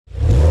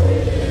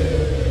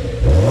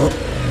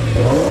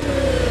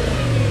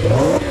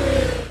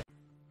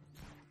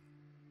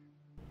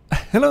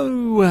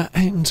Hello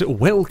and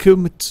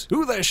welcome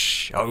to the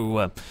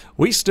show.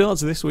 We start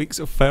this week's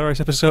FailRace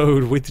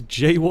episode with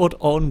JWAD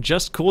on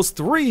Just Cause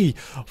 3,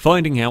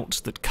 finding out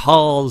that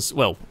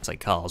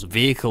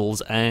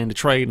vehicles and a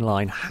train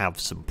line have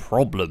some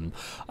problem.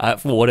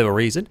 For whatever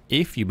reason,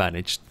 if you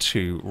manage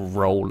to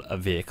roll a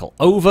vehicle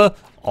over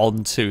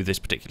onto this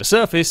particular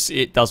surface,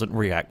 it doesn't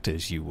react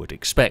as you would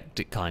expect.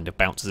 It kind of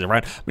bounces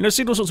around. I mean, I've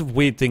seen all sorts of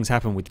weird things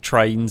happen with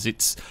trains.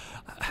 It's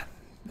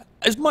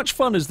as much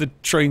fun as the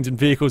trains and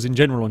vehicles in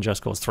general on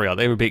Just Cause 3 are.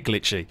 They were a bit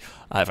glitchy.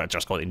 In fact,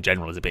 Just Cause in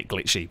general is a bit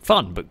glitchy.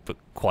 Fun, but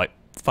quite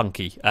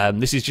funky.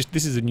 This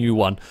is a new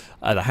one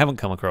that I haven't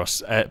come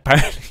across.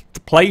 Apparently,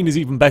 the plane is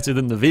even better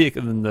than the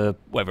vehicle, than the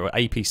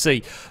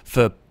APC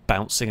for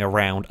bouncing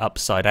around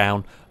upside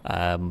down.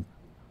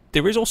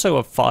 There is also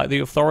a fight. The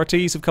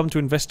authorities have come to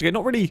investigate.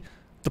 Not really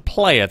the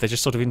player, they're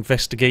just sort of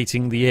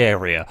investigating the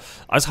area.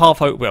 I was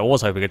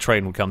hoping a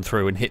train would come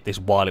through and hit this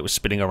while it was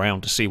spinning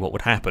around to see what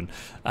would happen.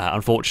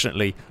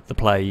 Unfortunately, the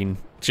plane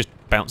just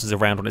bounces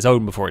around on its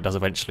own before it does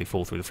eventually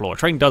fall through the floor. A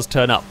train does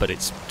turn up, but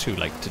it's too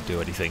late to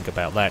do anything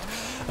about that.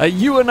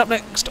 Ewan up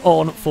next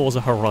on Forza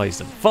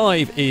Horizon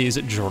 5 is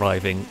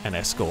driving an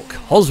Escort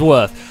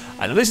Cosworth.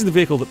 And this is the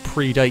vehicle that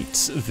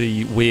predates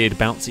the weird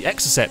bouncy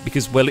Exocet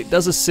because, well, it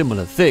does a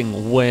similar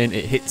thing. When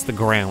it hits the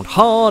ground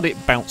hard,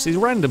 it bounces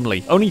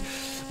randomly. Only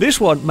this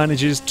one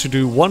manages to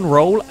do one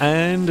roll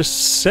and a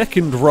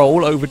second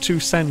roll over two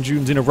sand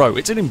dunes in a row.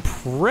 It's an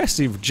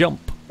impressive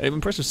jump, an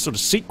impressive sort of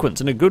sequence,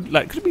 and a good,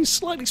 like, could have been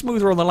slightly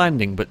smoother on the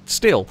landing, but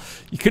still,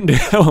 you couldn't do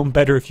that one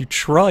better if you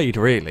tried,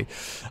 really.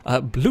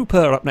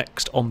 Blooper up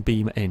next on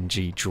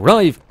BeamNG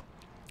Drive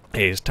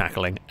is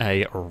tackling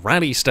a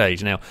rally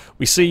stage. Now,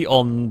 we see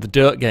on the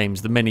dirt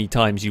games the many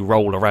times you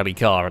roll a rally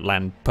car and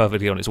land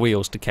perfectly on its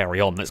wheels to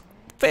carry on. That's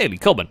fairly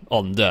common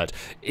on dirt.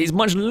 It's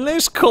much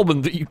less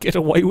common that you get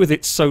away with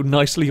it so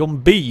nicely on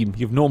Beam.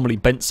 You've normally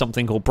bent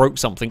something or broke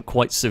something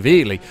quite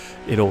severely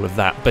in all of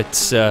that, but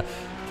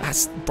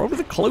that's probably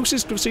the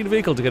closest we've seen a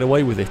vehicle to get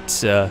away with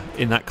it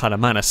in that kind of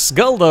manner.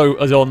 Skull, though,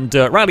 is on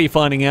Dirt Rally,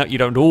 finding out you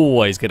don't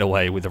always get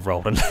away with a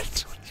roll and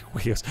land on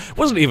your wheels. It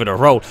wasn't even a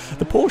roll.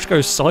 The Porsche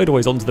goes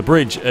sideways onto the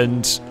bridge,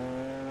 and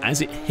as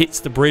it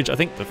hits the bridge, I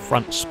think the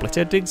front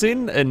splitter digs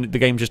in, and the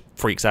game just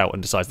freaks out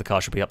and decides the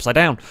car should be upside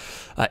down.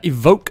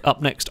 Evoke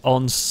up next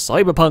on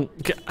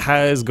Cyberpunk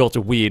has got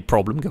a weird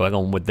problem going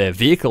on with their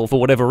vehicle for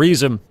whatever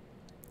reason,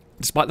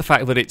 despite the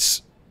fact that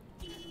it's...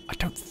 I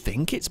don't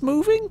think it's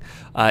moving.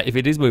 If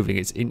it is moving,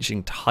 it's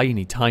inching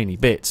tiny, tiny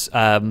bits.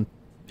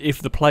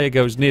 If the player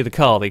goes near the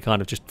car, they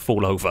kind of just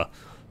fall over.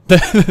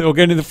 Or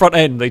going in the front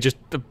end, they just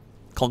are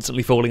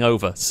constantly falling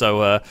over.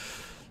 So,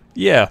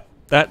 yeah,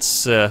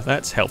 that's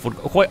helpful.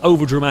 Quite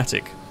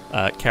over-dramatic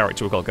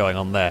character we've got going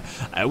on there.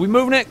 We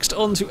move next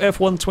on to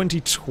F1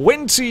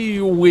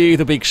 2020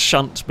 with a big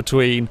shunt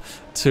between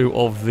two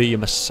of the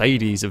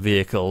Mercedes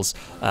vehicles.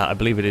 I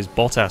believe it is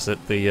Bottas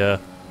at the...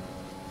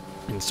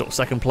 in sort of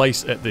second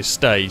place at this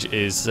stage,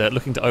 is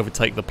looking to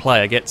overtake the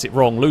player, gets it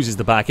wrong, loses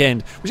the back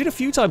end. We've seen a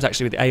few times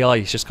actually with the AI,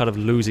 he's just kind of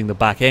losing the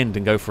back end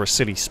and go for a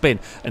silly spin,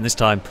 and this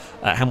time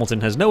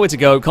Hamilton has nowhere to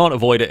go, can't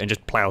avoid it, and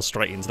just plows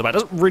straight into the back.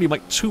 Doesn't really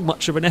make too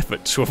much of an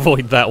effort to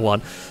avoid that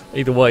one.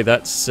 Either way,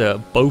 that's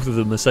both of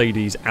the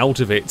Mercedes out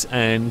of it,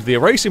 and the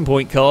Racing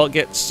Point car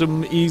gets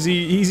some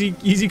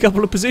easy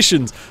couple of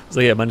positions. So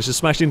yeah, managed to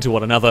smash into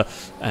one another,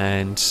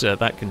 and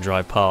that can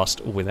drive past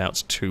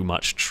without too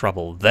much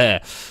trouble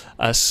there.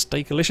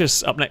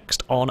 Steakalicious up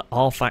next on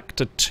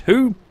R-Factor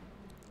 2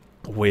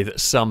 with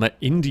some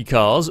Indy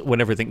cars.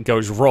 When everything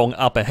goes wrong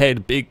up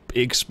ahead,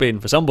 big spin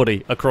for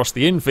somebody across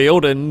the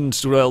infield, and,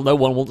 well, no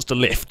one wants to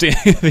lift.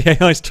 The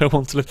AIs don't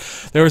want to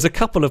lift. There is a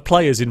couple of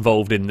players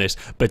involved in this,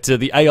 but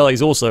the AI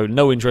is also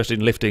no interest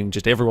in lifting,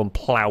 just everyone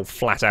plow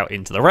flat out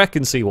into the wreck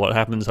and see what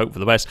happens, hope for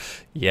the best.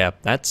 Yeah,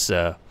 that's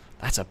a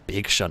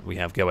big shunt we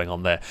have going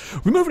on there.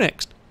 We move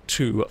next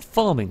to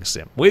Farming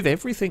Sim, with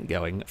everything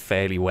going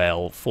fairly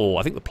well for,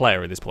 I think, the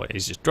player at this point.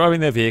 He's just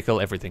driving their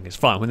vehicle, everything is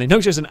fine, when they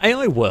notice an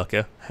AI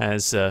worker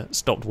has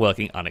stopped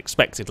working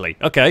unexpectedly.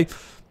 Okay,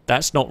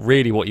 that's not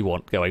really what you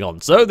want going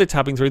on, so they're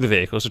tabbing through the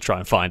vehicles to try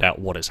and find out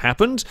what has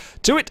happened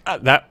to it.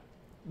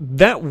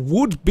 That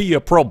would be a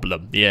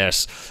problem,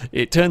 yes.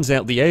 It turns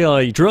out the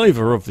AI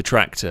driver of the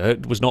tractor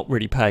was not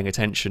really paying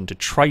attention to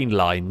train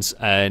lines,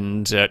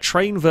 and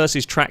train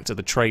versus tractor,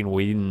 the train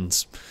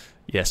wins.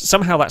 Yes,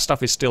 somehow that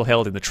stuff is still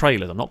held in the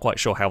trailers. I'm not quite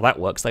sure how that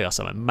works. They are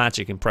some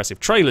magic, impressive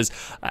trailers.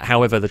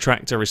 However, the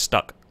tractor is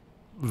stuck,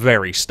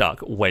 very stuck,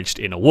 wedged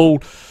in a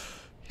wall.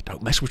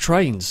 Don't mess with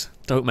trains.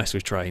 Don't mess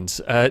with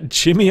trains.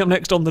 Jimmy up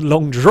next on the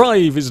long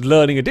drive is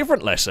learning a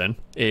different lesson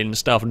in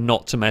stuff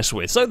not to mess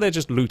with. So they're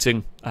just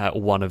looting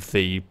one of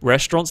the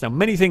restaurants. Now,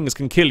 many things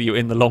can kill you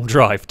in the long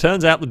drive.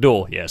 Turns out the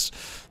door, yes.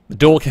 The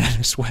door can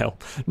as well.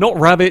 Not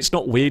rabbits,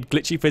 not weird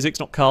glitchy physics,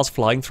 not cars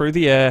flying through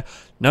the air.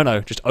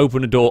 No, just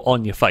open a door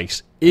on your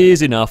face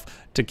is enough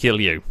to kill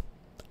you.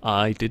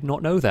 I did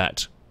not know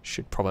that.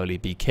 should probably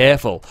be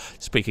careful.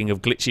 Speaking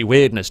of glitchy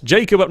weirdness,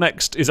 Jacob up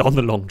next is on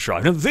the long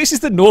drive. Now, this is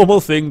the normal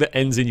thing that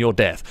ends in your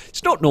death.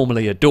 It's not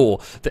normally a door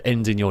that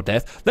ends in your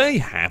death. They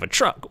have a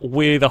truck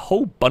with a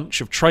whole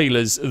bunch of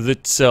trailers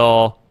that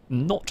are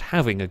not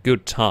having a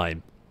good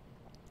time.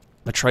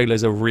 The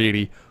trailers are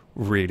really,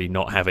 really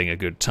not having a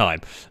good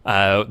time.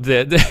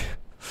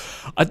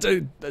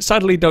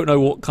 Sadly don't know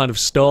what kind of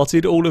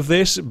started all of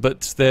this,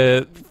 but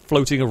they're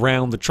floating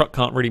around. The truck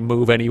can't really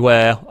move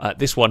anywhere.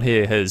 This one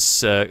here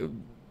has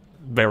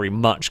very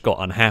much got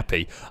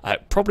unhappy.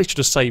 Probably should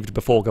have saved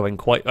before going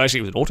quite... Actually,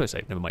 it was an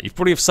auto-save, never mind. You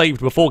probably have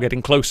saved before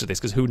getting close to this,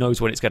 because who knows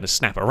when it's going to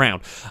snap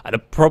around. And the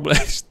problem...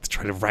 the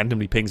trailer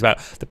randomly pings about.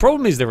 The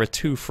problem is there are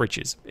 2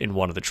 fridges in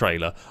one of the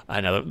trailer.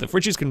 Now, the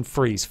fridges can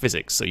freeze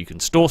physics, so you can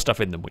store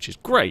stuff in them, which is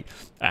great.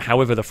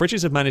 However, the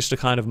fridges have managed to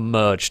kind of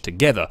merge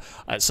together,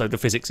 so the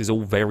physics is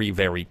all very,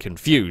 very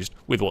confused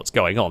with what's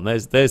going on.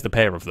 There's the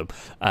pair of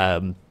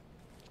them.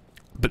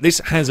 But this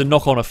has a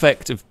knock-on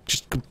effect of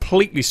just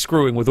completely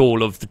screwing with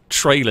all of the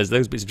trailers.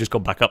 Those bits have just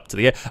gone back up to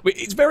the air. I mean,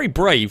 it's very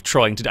brave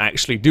trying to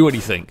actually do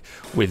anything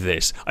with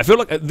this. I feel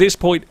like at this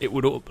point,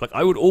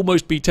 I would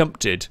almost be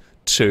tempted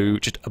to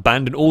just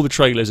abandon all the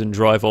trailers and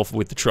drive off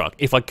with the truck,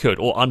 if I could,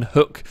 or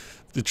unhook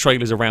the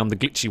trailers around the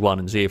glitchy one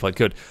and see if I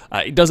could.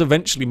 It does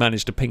eventually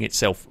manage to ping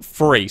itself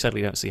free.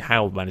 Sadly, I don't see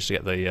how it managed to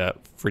get the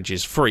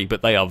fridges free,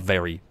 but they are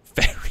very,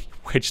 very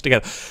wedged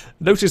together.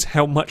 Notice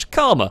how much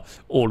calmer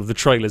all of the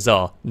trailers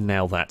are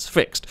now that's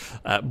fixed.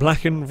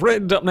 Black and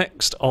Red up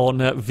next on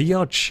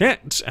VR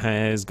Chat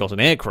has got an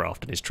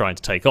aircraft and is trying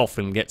to take off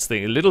and gets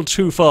a little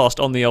too fast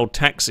on the old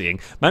taxiing.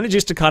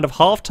 Manages to kind of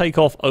half take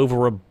off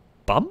over a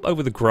bump,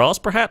 over the grass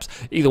perhaps.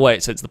 Either way,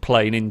 it sends the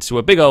plane into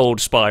a big old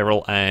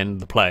spiral and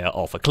the player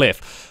off a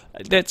cliff.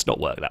 Let's not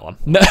work that one.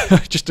 No,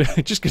 just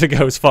going to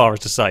go as far as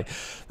to say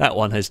that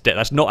one has...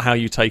 That's not how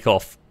you take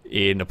off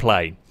in a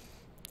plane.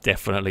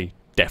 Definitely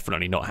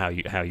not how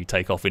you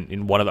take off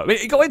in one of those. I mean,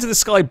 it got into the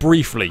sky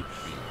briefly,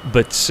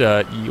 but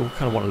you'll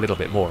kind of want a little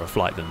bit more of a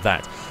flight than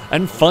that.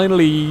 And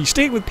finally,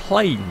 staying with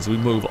planes, we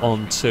move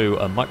on to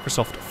a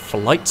Microsoft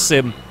Flight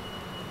Sim.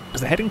 As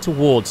they're heading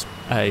towards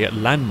a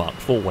landmark,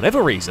 for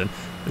whatever reason,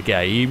 the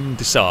game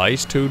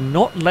decides to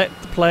not let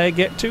the player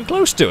get too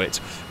close to it.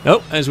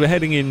 No, as we're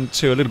heading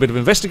into a little bit of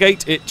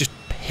investigate, it just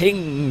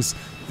pings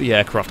the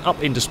aircraft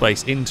up into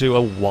space into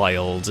a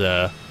wild...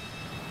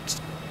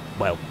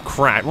 well,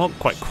 crash, well, not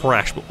quite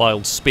crash, but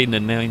wild spin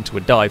and now into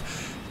a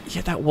dive.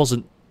 Yeah, that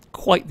wasn't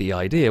quite the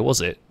idea,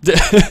 was it?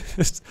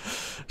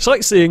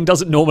 Sightseeing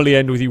doesn't normally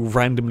end with you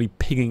randomly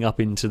pinging up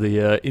into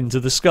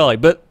the sky,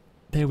 but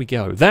there we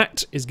go.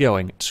 That is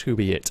going to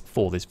be it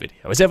for this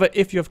video. As ever,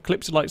 if you have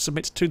clips you'd like to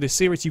submit to this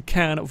series, you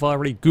can via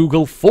a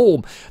Google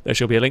form. There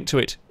shall be a link to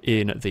it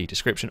in the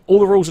description. All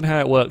the rules and how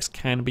it works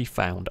can be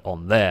found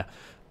on there.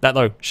 That,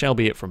 though, shall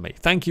be it from me.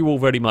 Thank you all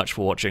very much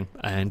for watching,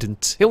 and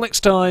until next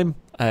time,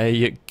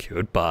 a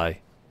goodbye.